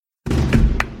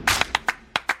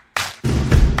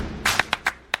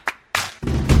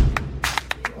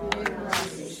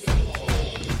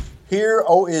Hear,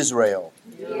 O Israel,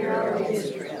 Hear, O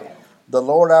Israel, the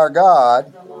Lord our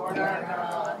God, the Lord our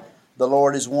God, the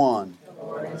Lord is one. the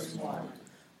Lord is one.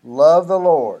 Love the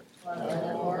Lord, Love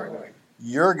the Lord,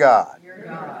 your God, your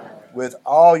God, with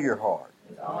all your heart,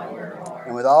 with all your heart,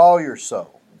 and with all your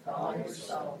soul, with all your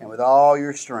soul, and with all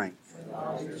your strength. with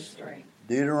all your strength.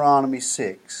 Deuteronomy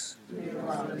 6,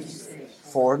 Deuteronomy 6,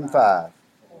 4 and 5.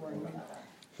 4 and 5.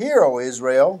 Hear, O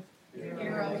Israel,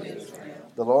 Hear, O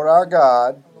Israel, the Lord our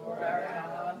God, the Lord our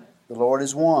God, the Lord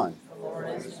is one. the Lord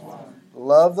is one.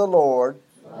 Love the Lord,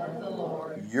 Love the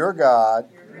Lord, your God,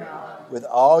 your God, with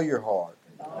all your heart,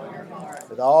 with all your heart,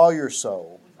 with all your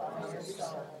soul, with all your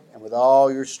soul, and with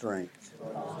all your strength.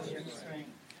 with all your strength.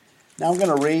 Now I'm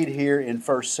going to read here in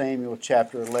 1 Samuel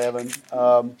chapter 11.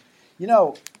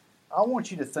 I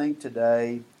want you to think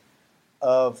today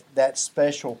of that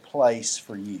special place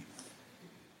for you.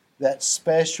 That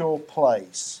special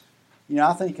place.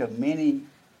 I think of many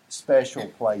special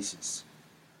places.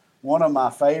 One of my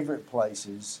favorite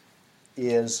places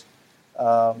is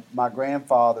my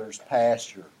grandfather's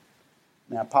pasture.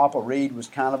 Now, Papa Reed was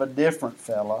kind of a different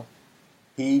fella.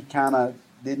 He kind of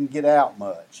didn't get out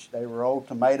much. They were old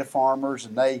tomato farmers,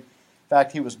 and in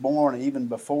fact, he was born even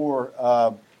before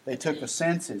they took a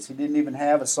census. He didn't even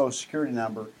have a Social Security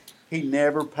number. He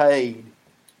never paid,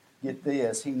 get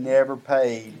this, he never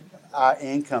paid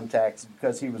income taxes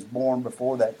because he was born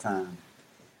before that time.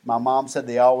 My mom said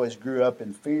they always grew up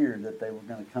in fear that they were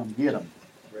going to come get them.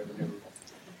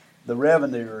 The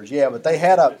revenuers, yeah, but they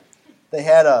had of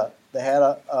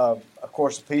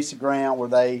course, a piece of ground where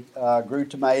they grew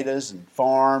tomatoes and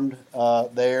farmed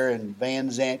there in Van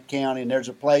Zant County, and there's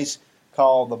a place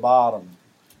called the Bottom,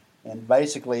 and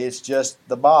basically it's just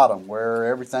the bottom where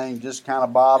everything just kind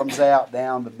of bottoms out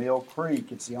down to Mill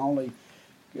Creek. It's the only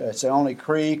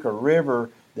creek or river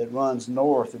that runs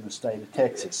north in the state of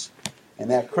Texas.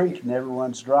 And that creek never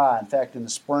runs dry. In fact, in the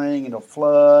spring it'll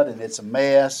flood and it's a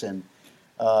mess.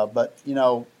 But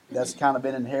that's kind of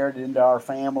been inherited into our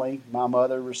family. My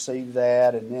mother received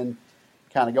that, and then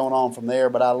kind of going on from there.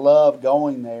 But I love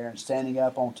going there and standing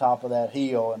up on top of that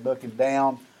hill and looking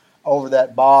down over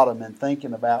that bottom and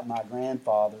thinking about my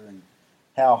grandfather and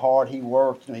how hard he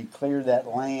worked. He cleared that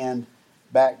land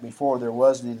back before there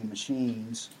wasn't any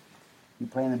machines. He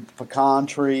planted pecan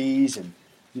trees and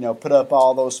put up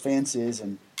all those fences,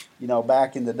 and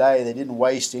back in the day they didn't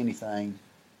waste anything.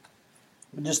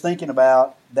 But just thinking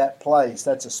about that place,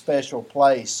 that's a special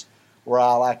place where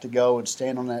I like to go and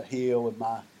stand on that hill with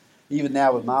even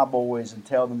now with my boys, and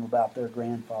tell them about their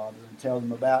grandfather and tell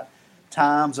them about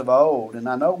times of old. And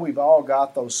I know we've all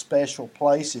got those special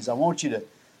places. I want you to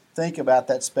think about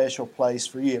that special place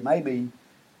for you. It may be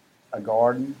a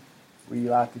garden where you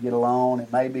like to get alone.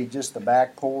 It may be just the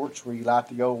back porch where you like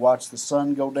to go watch the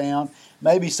sun go down.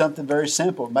 Maybe something very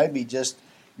simple. It may be just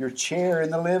your chair in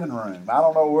the living room. I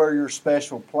don't know where your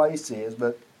special place is,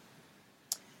 but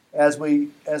as we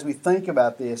think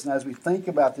about this, and as we think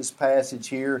about this passage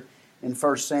here in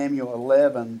 1 Samuel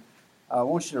 11, I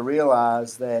want you to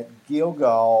realize that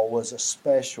Gilgal was a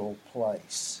special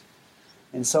place.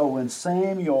 And so when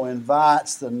Samuel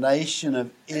invites the nation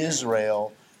of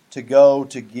Israel to go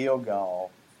to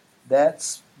Gilgal,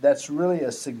 that's really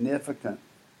a significant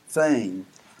thing.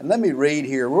 And let me read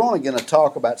here. We're only going to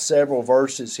talk about several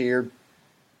verses here,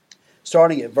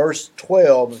 starting at verse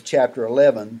 12 of chapter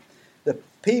 11. The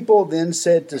people then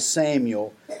said to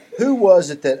Samuel, "Who was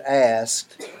it that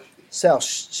asked,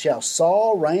 'Shall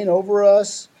Saul reign over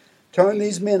us? Turn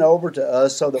these men over to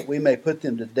us so that we may put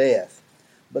them to death.'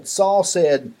 But Saul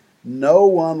said, 'No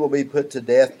one will be put to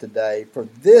death today, for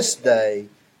this day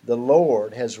the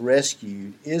Lord has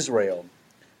rescued Israel.'"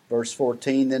 Verse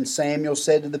 14, then Samuel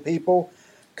said to the people,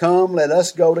 "Come, let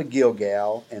us go to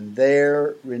Gilgal, and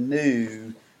there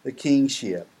renew the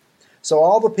kingship." So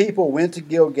all the people went to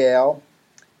Gilgal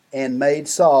and made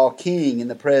Saul king in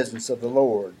the presence of the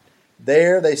Lord.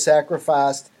 There they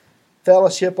sacrificed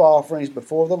fellowship offerings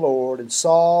before the Lord, and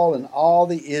Saul and all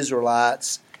the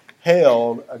Israelites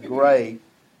held a great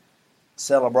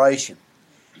celebration.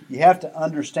 You have to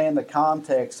understand the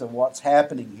context of what's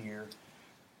happening here.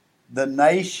 The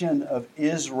nation of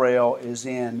Israel is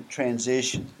in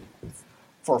transition.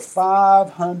 For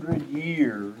 500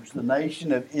 years, the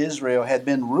nation of Israel had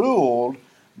been ruled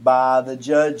by the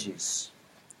judges.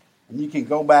 And you can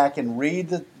go back and read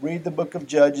the book of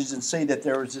Judges and see that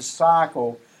there was this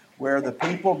cycle where the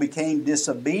people became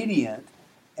disobedient,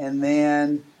 and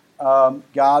then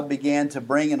God began to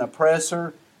bring an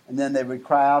oppressor, and then they would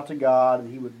cry out to God,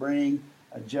 and He would bring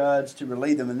a judge to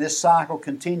relieve them. And this cycle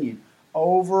continued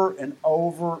over and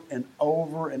over and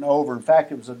over and over. In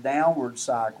fact, it was a downward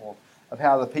cycle of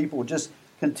how the people just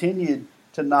continued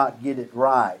to not get it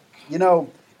right.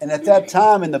 And at that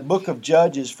time in the book of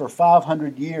Judges, for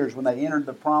 500 years, when they entered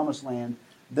the promised land,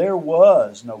 there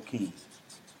was no king.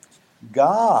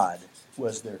 God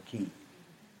was their king.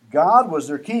 God was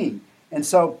their king. And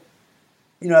so,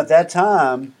 at that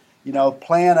time,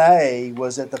 plan A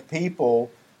was that the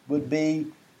people would be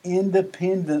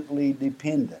independently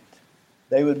dependent.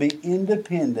 They would be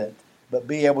independent, but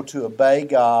be able to obey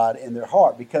God in their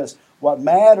heart. Because what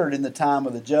mattered in the time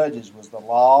of the judges was the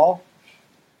law,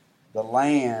 the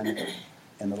land,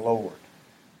 and the Lord.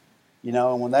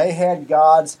 And when they had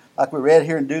God's, like we read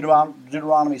here in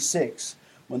Deuteronomy 6,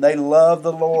 when they loved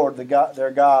the Lord,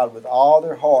 their God, with all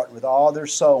their heart, with all their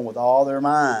soul, and with all their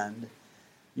mind,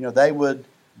 they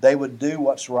would do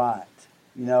what's right.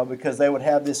 Because they would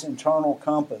have this internal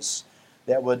compass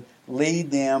that would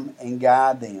lead them and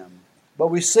guide them. But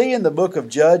we see in the book of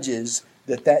Judges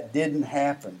that didn't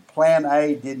happen. Plan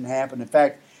A didn't happen. In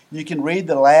fact, you can read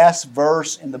the last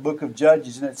verse in the book of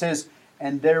Judges, and it says,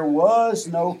 "And there was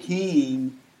no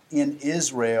king in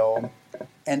Israel,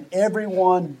 and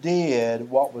everyone did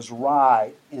what was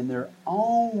right in their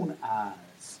own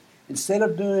eyes." Instead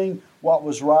of doing what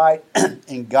was right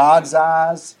in God's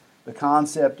eyes, the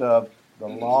concept of the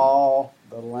law,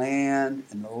 the land,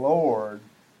 and the Lord,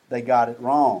 they got it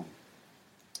wrong.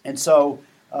 And so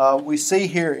we see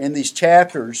here in these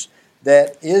chapters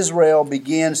that Israel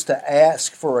begins to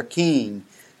ask for a king.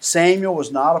 Samuel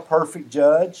was not a perfect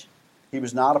judge. He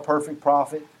was not a perfect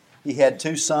prophet. He had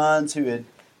two sons who had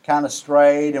kind of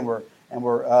strayed and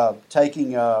were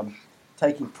taking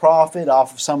profit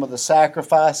off of some of the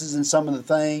sacrifices and some of the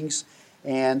things.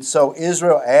 And so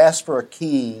Israel asked for a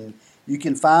king. You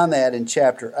can find that in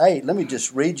chapter 8. Let me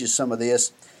just read you some of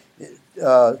this.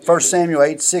 1 Samuel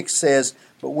 8:6 says,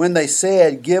 "But when they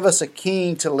said, 'Give us a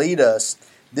king to lead us,'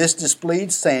 this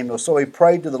displeased Samuel. So he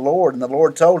prayed to the Lord, and the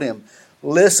Lord told him,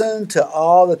 'Listen to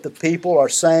all that the people are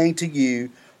saying to you,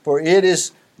 for it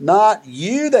is not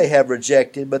you they have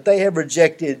rejected, but they have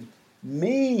rejected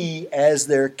me as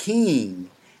their king.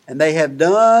 And they have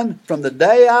done from the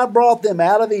day I brought them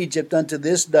out of Egypt unto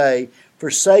this day,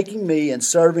 forsaking me and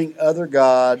serving other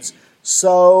gods,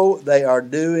 so they are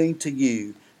doing to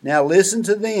you. Now listen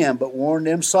to them, but warn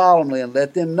them solemnly, and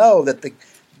let them know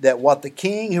that what the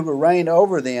king who will reign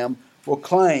over them will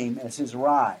claim as his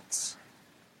rights.'"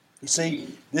 You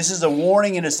see, this is a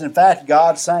warning, and it's in fact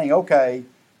God saying, "Okay,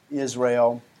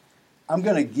 Israel, I'm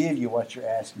going to give you what you're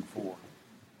asking for."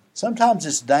 Sometimes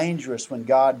it's dangerous when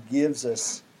God gives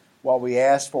us what we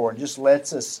ask for and just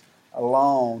lets us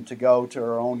alone to go to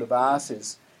our own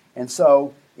devices. And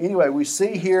so, anyway, we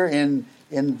see here in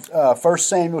 1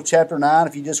 Samuel chapter 9,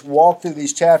 if you just walk through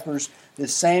these chapters, that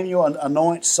Samuel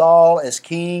anoints Saul as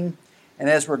king. And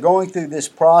as we're going through this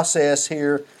process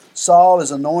here, Saul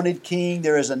is anointed king.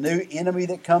 There is a new enemy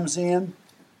that comes in.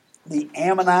 The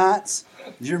Ammonites.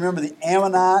 Do you remember the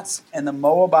Ammonites and the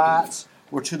Moabites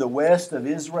were to the west of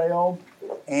Israel?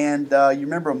 And you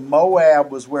remember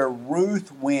Moab was where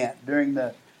Ruth went during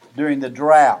the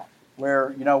drought,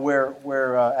 where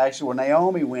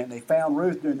Naomi went. And they found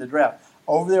Ruth during the drought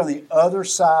over there on the other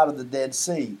side of the Dead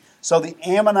Sea. So the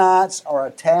Ammonites are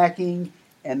attacking,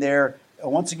 and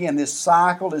once again this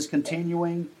cycle is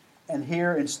continuing. And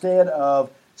here, instead of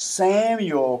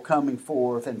Samuel coming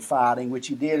forth and fighting, which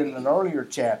he did in an earlier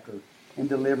chapter in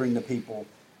delivering the people,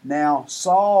 now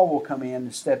Saul will come in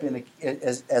and step in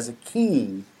as a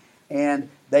king, and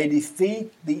they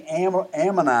defeat the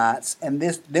Ammonites. And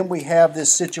then we have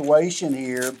this situation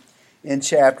here in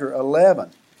chapter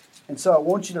 11. And so I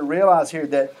want you to realize here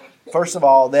that, first of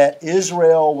all, that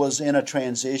Israel was in a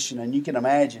transition. And you can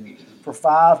imagine, for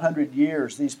 500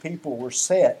 years, these people were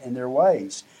set in their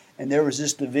ways. And there was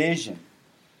this division.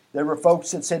 There were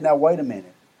folks that said, now wait a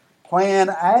minute. Plan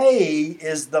A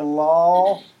is the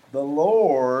law, the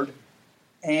Lord,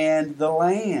 and the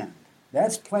land.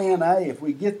 That's plan A. If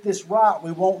we get this right,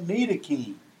 we won't need a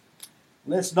king.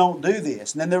 Let's don't do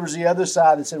this. And then there was the other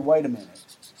side that said, wait a minute.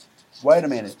 Wait a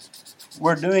minute.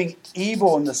 We're doing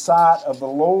evil in the sight of the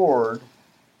Lord,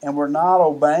 and we're not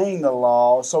obeying the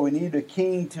law, so we need a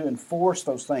king to enforce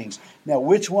those things. Now,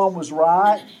 which one was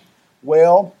right?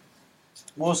 Well,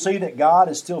 we'll see that God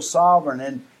is still sovereign,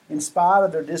 and in spite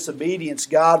of their disobedience,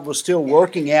 God was still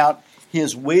working out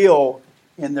His will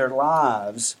in their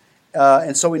lives.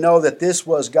 And so we know that this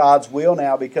was God's will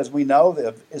now, because we know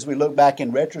that as we look back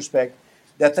in retrospect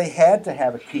that they had to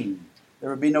have a king. There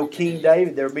would be no King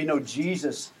David. There would be no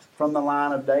Jesus from the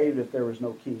line of David if there was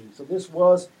no king. So this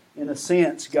was, in a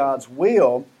sense, God's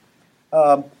will.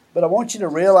 But I want you to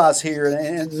realize here,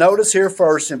 and notice here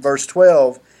first in verse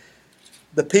 12,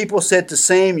 the people said to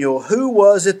Samuel, "Who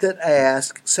was it that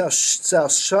asked,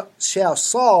 shall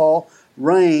Saul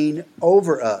reign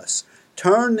over us?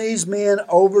 Turn these men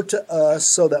over to us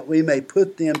so that we may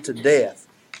put them to death."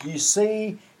 You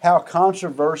see how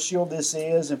controversial this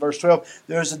is in verse 12?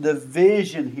 There's a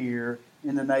division here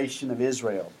in the nation of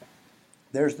Israel.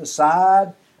 There's the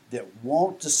side that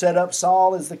want to set up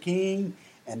Saul as the king,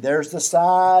 and there's the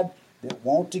side that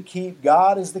want to keep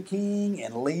God as the king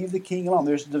and leave the king alone.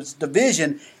 There's this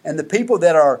division, and the people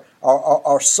that are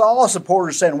Saul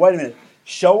supporters saying, "Wait a minute,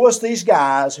 show us these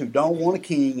guys who don't want a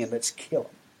king and let's kill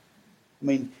them." I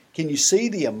mean, can you see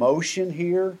the emotion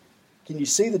here? Can you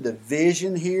see the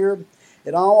division here?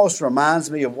 It almost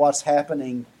reminds me of what's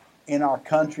happening in our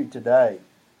country today.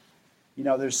 You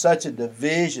know, there's such a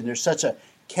division, there's such a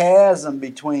chasm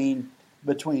between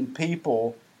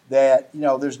people that, you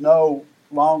know, there's no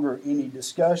longer any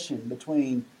discussion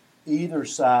between either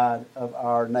side of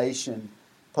our nation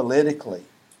politically.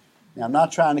 Now, I'm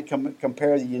not trying to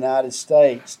compare the United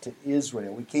States to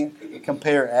Israel. We can't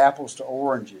compare apples to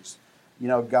oranges. You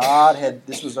know,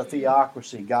 this was a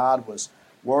theocracy. God was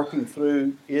working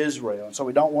through Israel. And so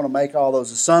we don't want to make all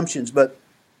those assumptions, but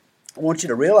I want you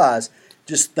to realize,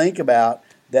 just think about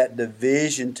that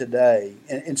division today.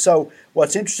 And so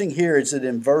what's interesting here is that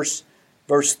in verse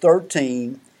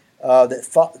 13,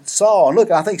 that Saul, and look,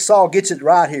 I think Saul gets it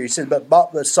right here. He said,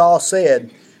 but Saul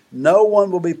said, "No one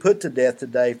will be put to death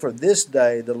today, for this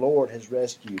day the Lord has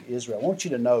rescued Israel." I want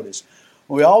you to notice,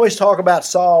 when we always talk about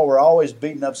Saul, we're always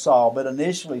beating up Saul, but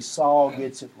initially Saul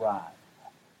gets it right.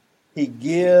 He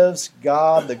gives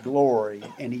God the glory,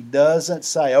 and he doesn't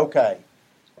say, "Okay,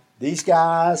 these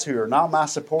guys who are not my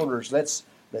supporters, let's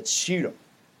shoot them."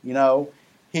 You know,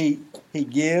 he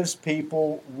gives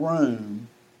people room,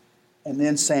 and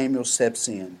then Samuel steps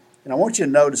in. And I want you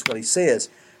to notice what he says.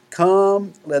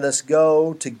 "Come, let us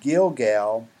go to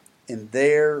Gilgal, and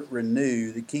there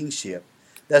renew the kingship."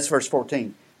 That's verse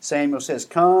 14. Samuel says,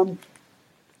 "Come,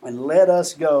 and let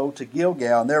us go to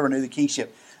Gilgal, and there renew the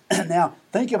kingship." Now,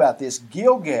 think about this.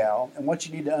 Gilgal, and what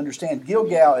you need to understand,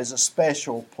 Gilgal is a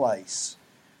special place.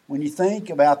 When you think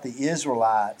about the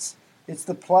Israelites, it's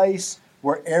the place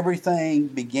where everything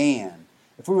began.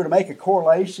 If we were to make a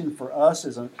correlation for us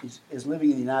as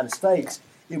living in the United States,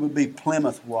 it would be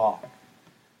Plymouth Rock.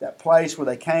 That place where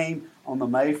they came on the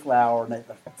Mayflower, and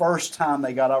the first time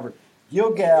they got over.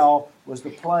 Gilgal was the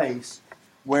place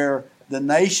where the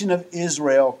nation of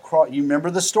Israel crossed. You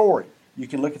remember the story. You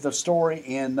can look at the story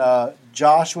in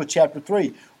Joshua chapter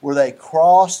 3, where they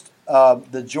crossed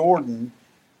the Jordan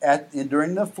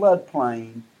during the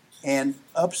floodplain, and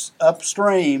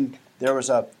upstream there was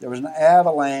an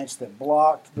avalanche that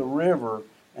blocked the river,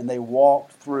 and they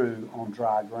walked through on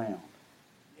dry ground.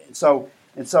 And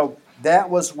so that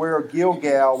was where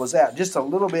Gilgal was at, just a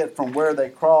little bit from where they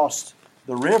crossed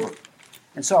the river.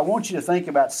 And so I want you to think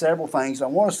about several things. I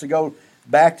want us to go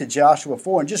back to Joshua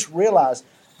 4 and just realize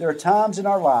there are times in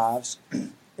our lives,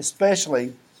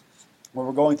 especially when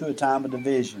we're going through a time of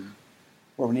division,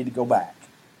 where we need to go back.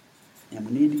 And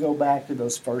we need to go back to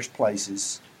those first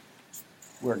places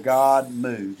where God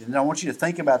moved. And I want you to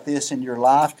think about this in your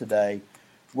life today.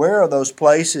 Where are those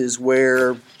places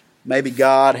where maybe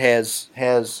God has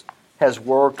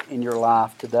worked in your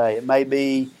life today? It may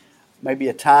be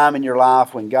a time in your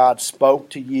life when God spoke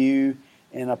to you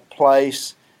in a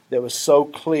place that was so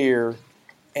clear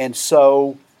and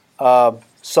so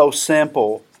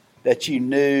simple that you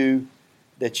knew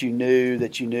that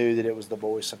it was the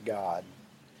voice of God.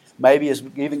 Maybe it's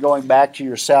even going back to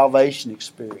your salvation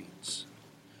experience.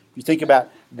 You think about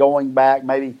going back,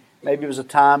 maybe it was a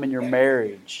time in your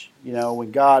marriage,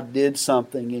 when God did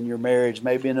something in your marriage,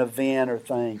 maybe an event or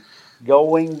thing.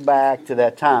 Going back to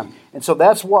that time. And so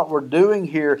that's what we're doing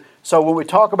here. So when we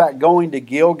talk about going to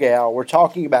Gilgal, we're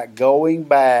talking about going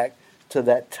back to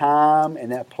that time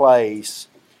and that place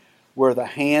where the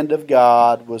hand of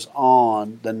God was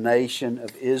on the nation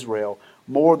of Israel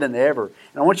more than ever.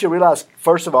 And I want you to realize,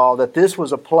 first of all, that this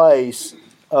was a place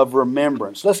of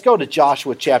remembrance. Let's go to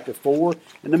Joshua chapter 4,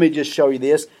 and let me just show you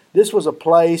this. This was a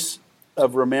place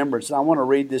of remembrance. And I want to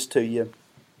read this to you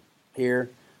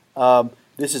here.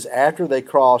 This is after they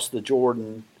crossed the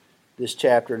Jordan, this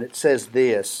chapter, and it says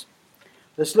this.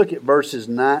 Let's look at verses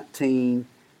 19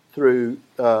 through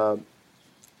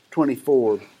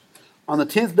 24. On the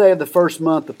 10th day of the first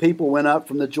month, the people went up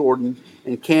from the Jordan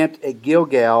and camped at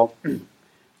Gilgal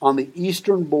on the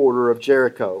eastern border of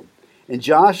Jericho. And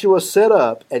Joshua set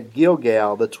up at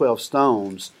Gilgal the 12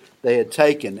 stones they had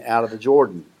taken out of the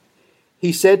Jordan.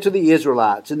 He said to the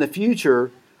Israelites, "In the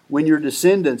future, when your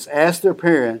descendants ask their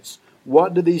parents,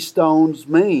 'What do these stones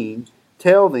mean?'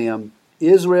 tell them,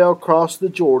 Israel crossed the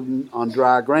Jordan on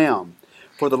dry ground.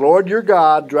 For the Lord your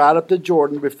God dried up the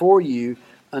Jordan before you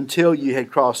until you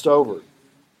had crossed over.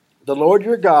 The Lord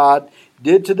your God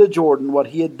did to the Jordan what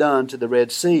he had done to the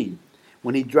Red Sea,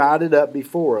 when he dried it up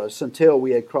before us until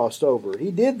we had crossed over.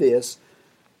 He did this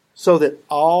so that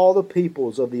all the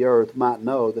peoples of the earth might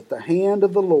know that the hand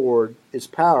of the Lord is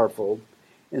powerful,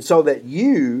 and so that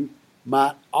you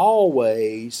might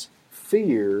always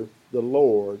fear the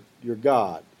Lord your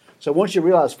God. So I want you to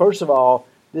realize, first of all,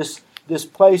 this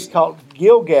place called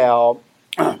Gilgal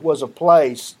was a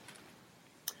place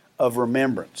of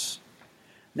remembrance.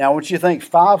 Now I want you to think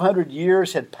 500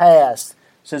 years had passed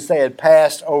since they had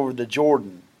passed over the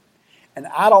Jordan. And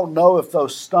I don't know if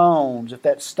those stones, if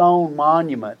that stone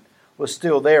monument was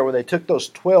still there, where they took those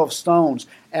 12 stones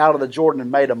out of the Jordan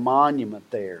and made a monument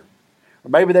there. Or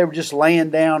maybe they were just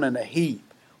laying down in a heap.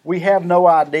 We have no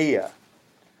idea.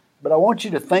 But I want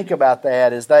you to think about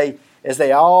that as the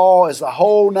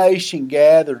whole nation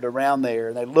gathered around there,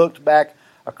 and they looked back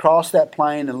across that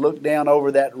plain and looked down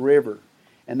over that river,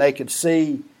 and they could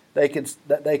see, and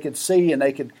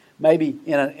they could maybe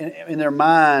in their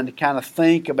mind kind of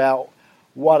think about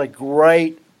what a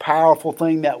great, powerful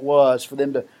thing that was for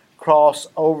them to cross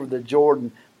over the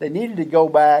Jordan. They needed to go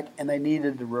back and they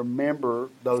needed to remember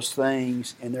those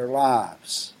things in their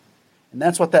lives. And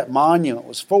that's what that monument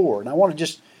was for. And I want you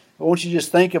to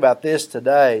just think about this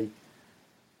today.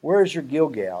 Where is your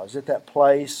Gilgal? Is it that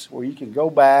place where you can go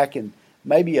back and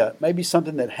maybe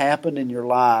something that happened in your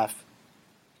life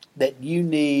that you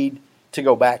need to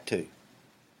go back to?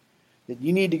 That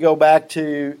you need to go back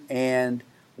to and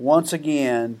once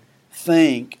again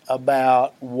think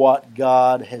about what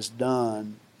God has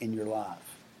done in your life.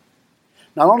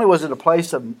 Not only was it a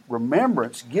place of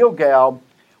remembrance, Gilgal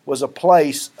was a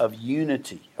place of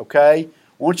unity. Okay?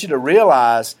 I want you to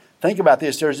realize, think about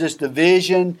this, there's this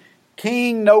division,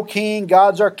 king, no king,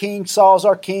 God's our king, Saul's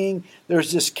our king.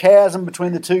 There's this chasm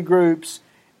between the two groups,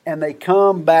 and they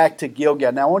come back to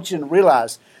Gilgal. Now I want you to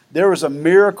realize there was a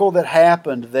miracle that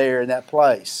happened there in that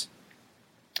place.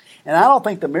 And I don't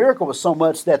think the miracle was so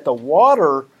much that the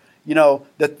water,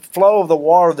 the flow of the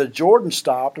water of the Jordan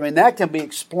stopped. I mean, that can be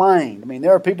explained. I mean,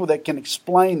 there are people that can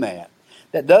explain that.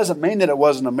 That doesn't mean that it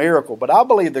wasn't a miracle. But I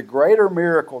believe the greater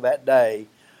miracle that day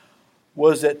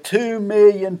was that 2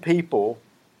 million people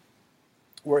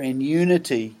were in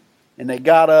unity, and they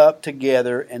got up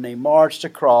together and they marched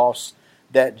across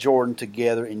that Jordan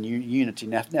together in unity.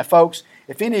 Now, folks,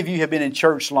 if any of you have been in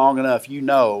church long enough, you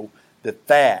know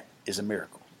that is a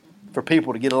miracle for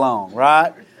people to get along,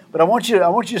 right? But I want you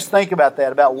to think about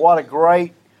that, about what a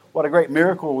great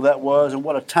miracle that was, and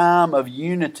what a time of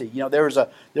unity. There was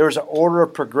an order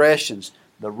of progressions.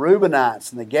 The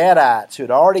Reubenites and the Gadites, who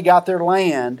had already got their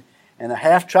land, and the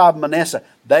half tribe of Manasseh,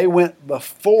 they went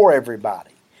before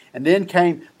everybody. And then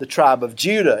came the tribe of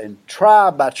Judah, and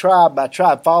tribe by tribe by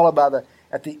tribe, followed by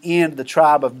at the end the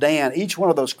tribe of Dan. Each one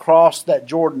of those crossed that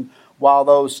Jordan while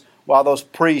those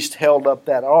priests held up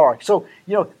that ark. So,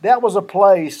 that was a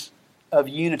place of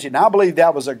unity. And I believe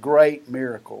that was a great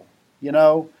miracle,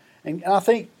 And I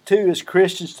think, too, as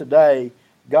Christians today,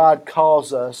 God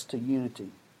calls us to unity.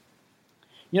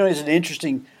 Isn't it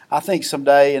interesting, I think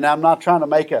someday, and I'm not trying to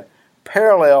make a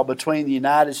parallel between the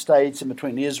United States and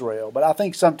between Israel, but I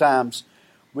think sometimes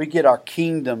we get our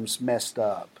kingdoms messed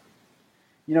up.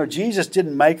 Jesus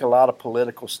didn't make a lot of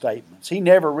political statements. He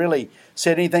never really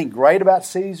said anything great about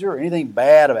Caesar or anything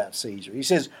bad about Caesar. He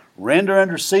says, render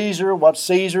unto Caesar what's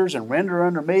Caesar's and render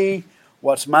unto me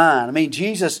what's mine. I mean,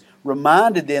 Jesus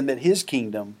reminded them that his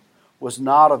kingdom was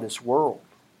not of this world.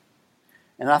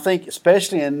 And I think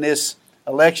especially in this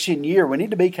election year, we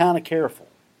need to be kind of careful.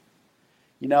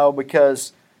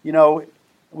 Because,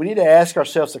 we need to ask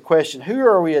ourselves the question, who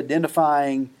are we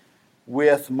identifying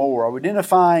with more? Are we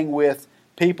identifying with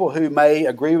people who may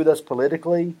agree with us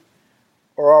politically?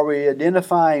 Or are we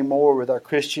identifying more with our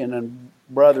Christian and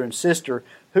brother and sister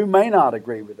who may not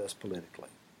agree with us politically?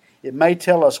 It may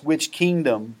tell us which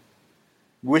kingdom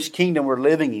we're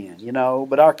living in,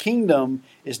 But our kingdom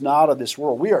is not of this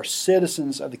world. We are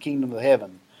citizens of the kingdom of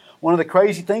heaven. One of the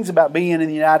crazy things about being in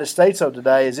the United States of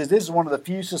today is this is one of the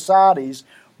few societies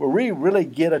where we really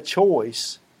get a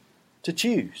choice to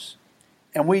choose.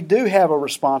 And we do have a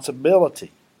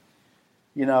responsibility,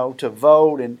 to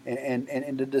vote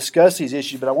and to discuss these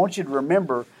issues. But I want you to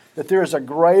remember that there is a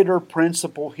greater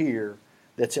principle here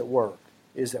that's at work,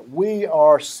 is that we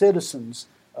are citizens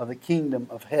of the kingdom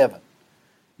of heaven.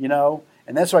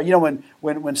 And that's why,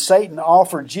 when Satan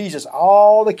offered Jesus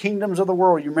all the kingdoms of the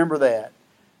world, you remember that.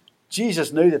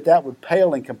 Jesus knew that would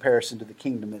pale in comparison to the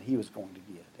kingdom that he was going to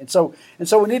get. And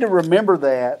so we need to remember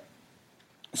that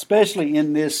especially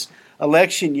in this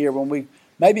election year when we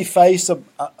maybe face a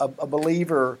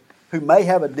believer who may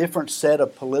have a different set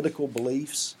of political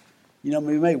beliefs. We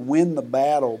may win the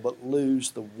battle but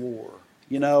lose the war.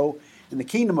 And the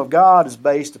kingdom of God is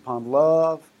based upon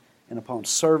love and upon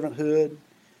servanthood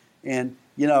and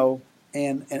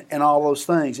and all those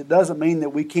things. It doesn't mean that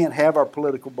we can't have our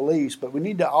political beliefs, but we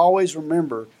need to always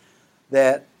remember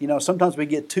that sometimes we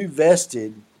get too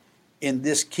vested in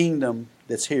this kingdom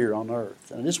that's here on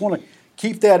earth. And I just want to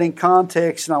keep that in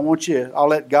context, and I'll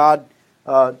let God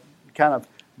kind of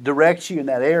direct you in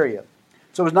that area.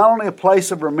 So it was not only a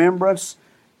place of remembrance.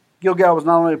 Gilgal was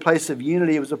not only a place of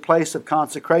unity, it was a place of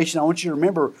consecration. I want you to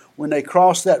remember when they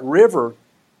crossed that river,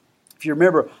 if you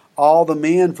remember, all the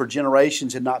men for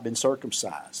generations had not been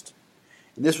circumcised.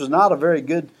 And this was not a very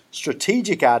good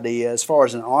strategic idea as far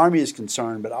as an army is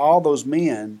concerned, but all those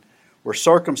men were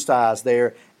circumcised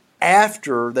there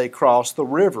after they crossed the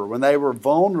river, when they were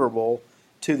vulnerable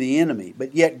to the enemy.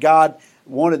 But yet God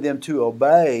wanted them to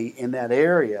obey in that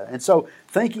area. And so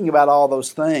thinking about all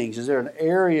those things, is there an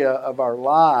area of our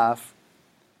life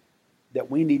that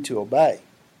we need to obey?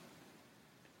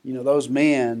 Those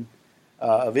men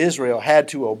of Israel had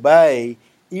to obey,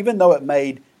 even though it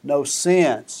made no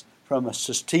sense from a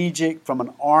strategic, from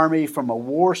an army, from a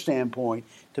war standpoint,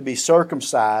 to be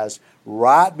circumcised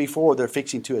right before they're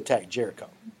fixing to attack Jericho.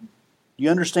 You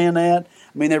understand that?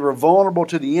 They were vulnerable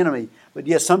to the enemy, but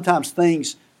yet sometimes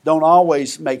things don't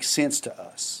always make sense to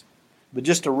us. But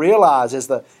just to realize, as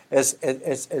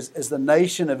the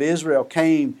nation of Israel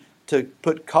came to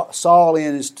put Saul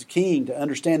in as the king, to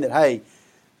understand that, hey,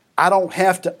 I don't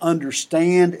have to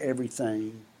understand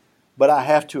everything, but I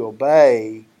have to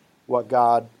obey what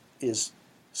God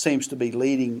seems to be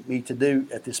leading me to do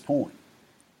at this point.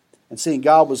 And seeing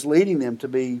God was leading them to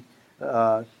be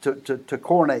to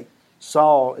coronate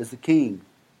Saul as the king.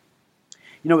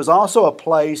 It was also a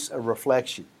place of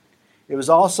reflection. It was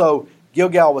also,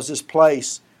 Gilgal was this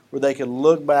place where they could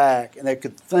look back and they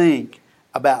could think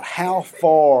about how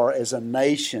far as a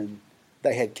nation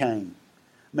they had came.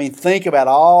 Think about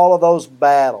all of those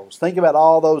battles. Think about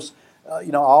all those,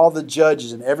 all the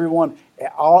judges and everyone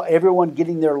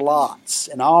getting their lots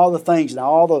and all the things and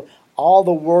all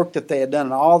the work that they had done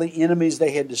and all the enemies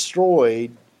they had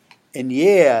destroyed, and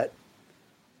yet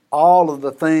all of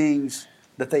the things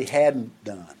that they hadn't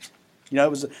done. It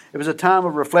was a time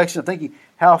of reflection, of thinking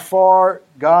how far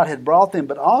God had brought them,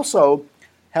 but also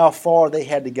how far they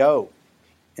had to go,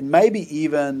 and maybe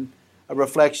even a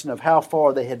reflection of how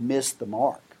far they had missed the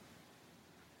mark.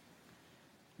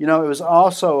 It was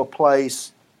also a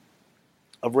place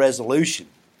of resolution.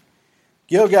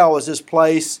 Gilgal was this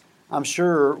place, I'm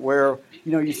sure, where,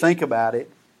 you think about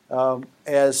it,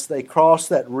 as they crossed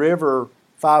that river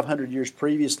 500 years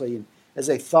previously, and as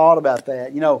they thought about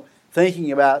that,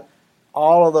 thinking about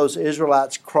all of those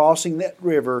Israelites crossing that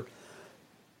river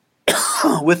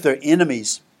with their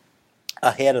enemies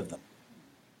ahead of them.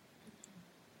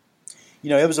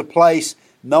 It was a place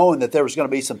knowing that there was going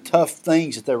to be some tough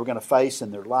things that they were going to face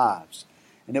in their lives.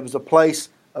 And it was a place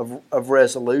of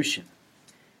resolution.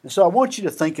 And so I want you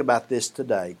to think about this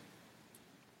today.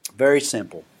 Very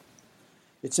simple.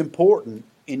 It's important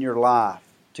in your life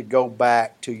to go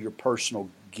back to your personal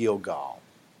Gilgal.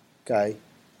 Okay?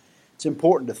 It's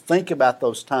important to think about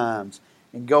those times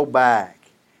and go back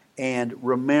and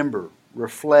remember,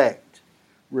 reflect,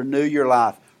 renew your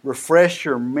life, refresh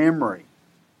your memory,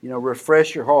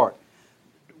 refresh your heart.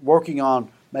 Working on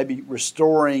maybe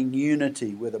restoring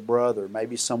unity with a brother,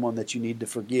 maybe someone that you need to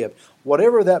forgive.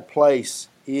 Whatever that place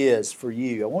is for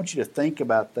you, I want you to think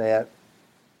about that,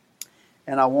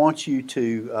 and I want you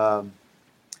to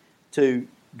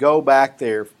go back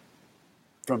there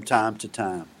from time to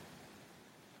time.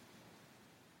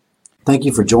 Thank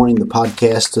you for joining the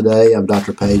podcast today. I'm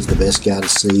Dr. Page, the best guy to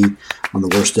see on the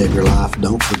worst day of your life.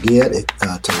 Don't forget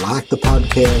to like the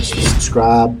podcast, to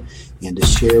subscribe, and to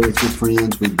share with your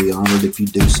friends. We'd be honored if you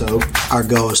do so. Our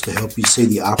goal is to help you see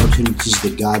the opportunities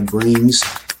that God brings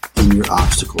in your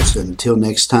obstacles. And until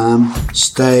next time,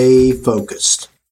 stay focused.